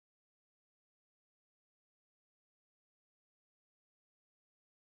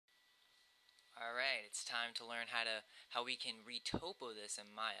Alright, it's time to learn how we can retopo this in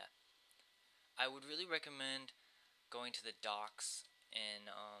Maya. I would really recommend going to the docs and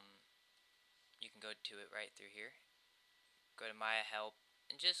you can go to it right through here. Go to Maya Help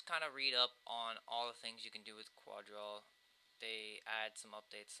and just kind of read up on all the things you can do with Quadral. They add some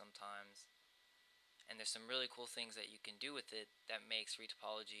updates sometimes, and there's some really cool things that you can do with it that makes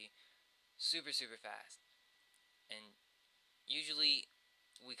retopology super fast. And usually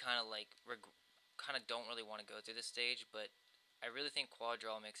we kind of don't really want to go through this stage, but I really think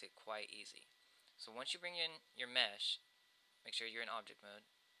Quadral makes it quite easy. So once you bring in your mesh, make sure you're in object mode.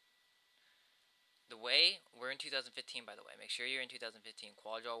 We're in 2015, by the way. Make sure you're in 2015.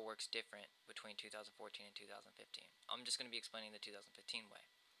 Quadral works different between 2014 and 2015. I'm just going to be explaining the 2015 way.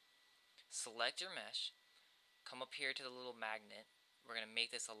 Select your mesh, come up here to the little magnet. We're going to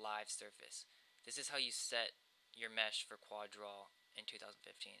make this a live surface. This is how you set your mesh for Quadral in 2015.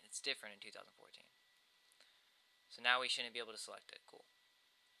 It's different in 2014. So now we shouldn't be able to select it. Cool.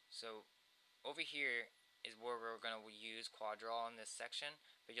 So over here is where we're going to use Quadral in this section,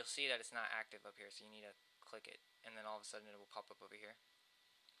 but you'll see that it's not active up here, so you need to click it, and then all of a sudden it will pop up over here.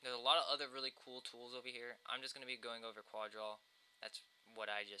 There's a lot of other really cool tools over here. I'm just going to be going over Quadral. That's what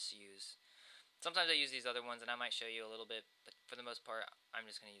I just use. Sometimes I use these other ones, and I might show you a little bit, but for the most part, I'm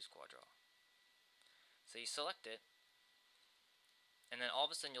just going to use Quadral. So you select it, and then all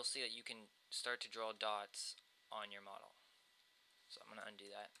of a sudden you'll see that you can start to draw dots on your model. So I'm going to undo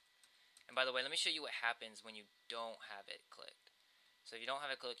that. And by the way, let me show you what happens when you don't have it clicked. So if you don't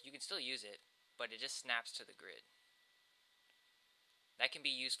have it clicked, you can still use it, but it just snaps to the grid. That can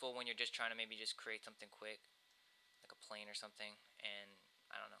be useful when you're just trying to maybe just create something quick, like a plane or something, and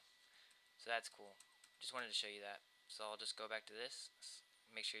I don't know. So that's cool. Just wanted to show you that. So I'll just go back to this,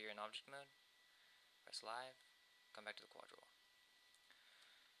 make sure you're in object mode, press live, come back to the Quadral.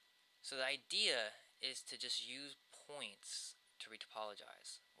 So the idea is to just use points to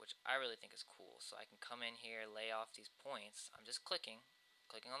retopologize, which I really think is cool. So I can come in here, lay off these points. I'm just clicking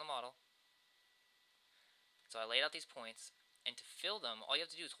on the model. So I laid out these points, and to fill them, all you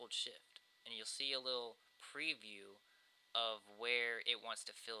have to do is hold shift, and you'll see a little preview of where it wants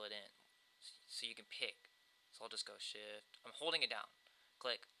to fill it in. So you can pick. So I'll just go shift. I'm holding it down.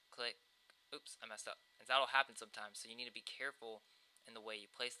 Click, click. Oops, I messed up. And that'll happen sometimes, so you need to be careful in the way you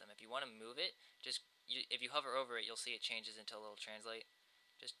place them. If you want to move it, if you hover over it, you'll see it changes into a little translate.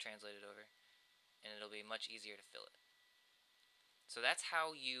 Just translate it over, and it'll be much easier to fill it. So that's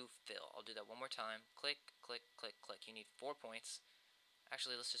how you fill. I'll do that one more time. Click, click, click, click. You need 4 points.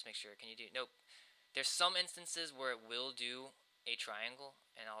 Actually, let's just make sure. Can you do? Nope. There's some instances where it will do a triangle,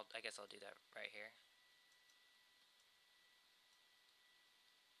 and I guess I'll do that right here.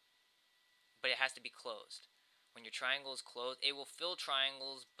 But it has to be closed. When your triangle is closed, it will fill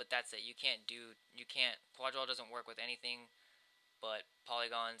triangles, but that's it. Quadral doesn't work with anything but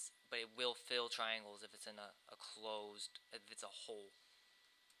polygons, but it will fill triangles if it's in a closed, if it's a hole.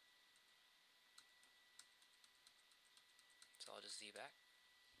 So I'll just Z back.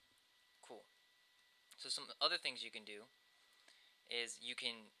 Cool. So some other things you can do is you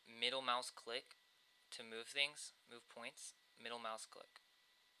can middle mouse click to move things, move points, middle mouse click.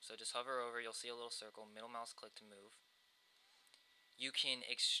 So just hover over, you'll see a little circle, middle mouse click to move. You can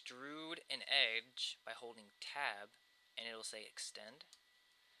extrude an edge by holding tab, and it'll say extend.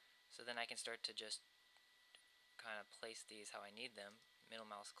 So then I can start to just kind of place these how I need them. Middle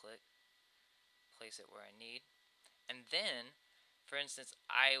mouse click, place it where I need. And then, for instance,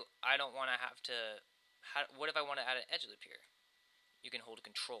 I don't want to have to, what if I want to add an edge loop here? You can hold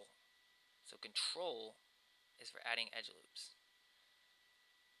control. So control is for adding edge loops.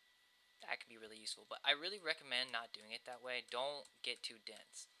 That can be really useful, but I really recommend not doing it that way. Don't get too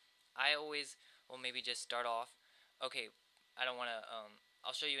dense. I always will maybe just start off, okay, I don't want to,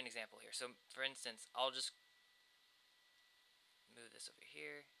 I'll show you an example here. So for instance, I'll just move this over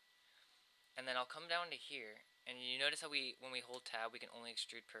here, and then I'll come down to here, and you notice how when we hold tab, we can only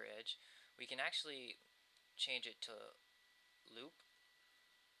extrude per edge. We can actually change it to loop.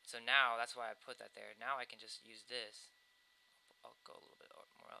 So now, that's why I put that there. Now I can just use this. I'll go a little bit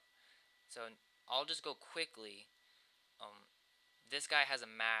more up. So I'll just go quickly. This guy has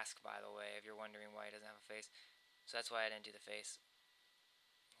a mask, by the way, if you're wondering why he doesn't have a face. So that's why I didn't do the face.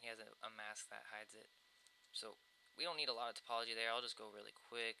 He has a mask that hides it. So we don't need a lot of topology there. I'll just go really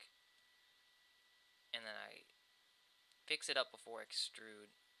quick. And then I fix it up before I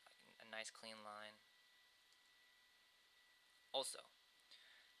extrude. A nice clean line. Also,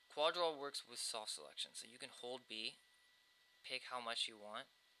 Quadral works with soft selection. So you can hold B, pick how much you want,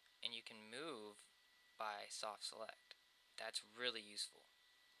 and you can move by soft select. That's really useful.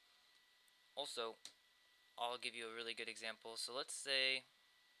 Also, I'll give you a really good example. So let's say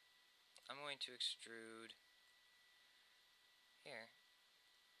I'm going to extrude here,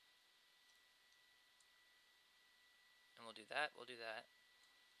 and we'll do that,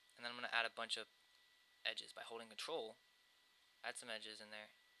 and then I'm going to add a bunch of edges by holding control, add some edges in there.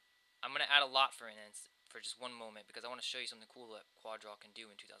 I'm going to add a lot for just one moment because I want to show you something cool that QuadRaw can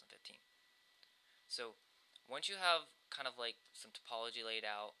do in 2015. So once you have kind of like some topology laid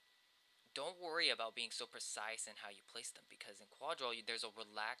out, don't worry about being so precise in how you place them, because in QuadRaw there's a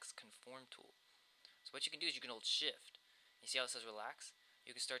relax conform tool. So what you can do is you can hold shift. You see how it says relax?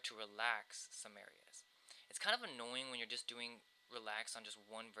 You can start to relax some areas. It's kind of annoying when you're just doing relax on just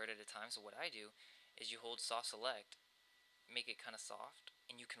one vert at a time. So what I do is you hold soft select, make it kind of soft,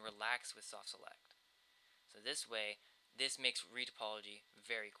 and you can relax with soft select. So this way, this makes retopology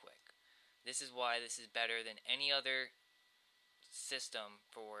very quick. This is why this is better than any other system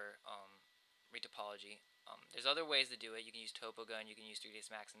for retopology. There's other ways to do it. You can use TopoGun, you can use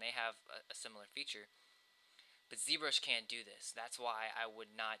 3ds Max, and they have a similar feature. But ZBrush can't do this. That's why I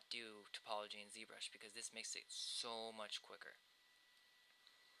would not do topology in ZBrush, because this makes it so much quicker.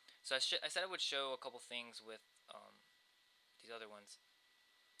 So I said I would show a couple things with these other ones.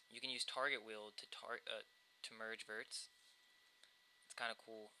 You can use target wheel to merge verts. It's kind of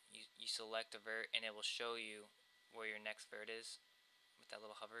cool. You select a vert and it will show you where your next vert is with that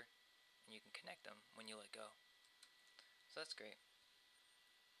little hover, and you can connect them when you let go. So that's great.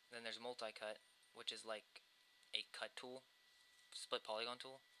 Then there's multi-cut, which is like a cut tool, split polygon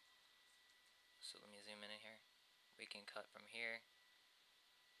tool. So let me zoom in here. We can cut from here,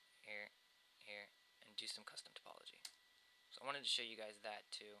 here, here, and do some custom topology. So I wanted to show you guys that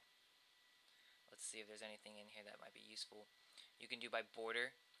too. Let's see if there's anything in here that might be useful. You can do by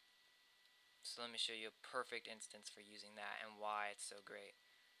border. So let me show you a perfect instance for using that and why it's so great.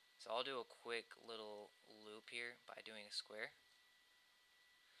 So I'll do a quick little loop here by doing a square.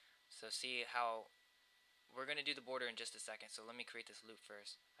 So see how we're going to do the border in just a second. So let me create this loop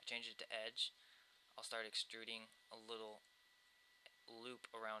first. I changed it to edge. I'll start extruding a little loop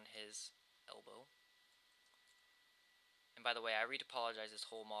around his elbow. And by the way, I retopologized this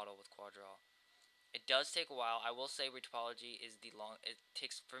whole model with QuadRaw. It does take a while. I will say retopology is it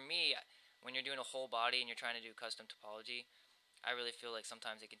takes, for me, when you're doing a whole body and you're trying to do custom topology, I really feel like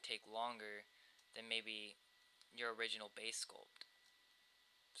sometimes it can take longer than maybe your original base sculpt.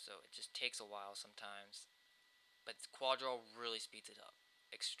 So it just takes a while sometimes. But QuadRaw really speeds it up.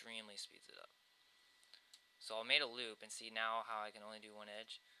 Extremely speeds it up. So I made a loop, and see now how I can only do one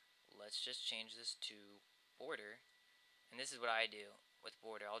edge. Let's just change this to border. And this is what I do with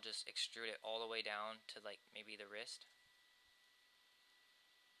border. I'll just extrude it all the way down to like maybe the wrist,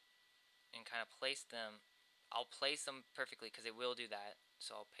 and kind of place them. I'll place them perfectly because it will do that.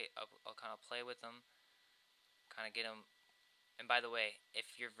 So I'll kind of play with them, kind of get them. And by the way,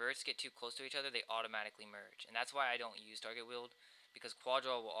 if your verts get too close to each other, they automatically merge. And that's why I don't use target wheeled, because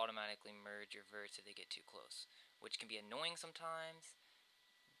QuadRaw will automatically merge your verts if they get too close, which can be annoying sometimes,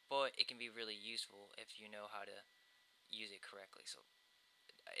 but it can be really useful if you know how to use it correctly. So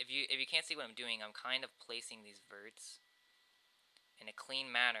if you can't see what I'm doing, I'm kind of placing these verts in a clean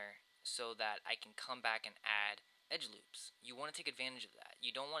manner so that I can come back and add edge loops. You want to take advantage of that.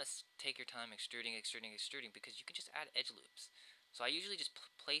 You don't want to take your time extruding, because you can just add edge loops. So I usually just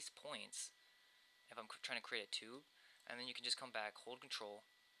place points if I'm trying to create a tube, and then you can just come back, hold control,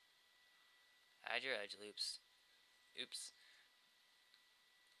 add your edge loops, oops,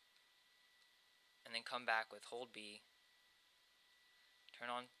 and then come back with hold B,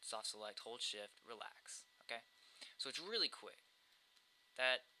 turn on soft select, hold shift, relax. Okay, so it's really quick.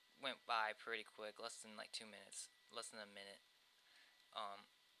 That went by pretty quick, less than like 2 minutes, less than a minute.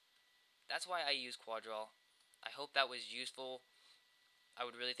 That's why I use QuadRaw. I hope that was useful. I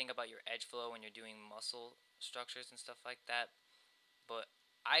would really think about your edge flow when you're doing muscle structures and stuff like that. But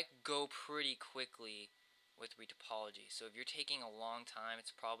I go pretty quickly with retopology. So if you're taking a long time,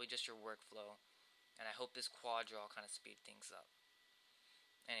 it's probably just your workflow. And I hope this QuadRaw kind of speed things up.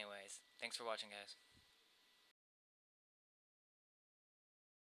 Anyways, thanks for watching, guys.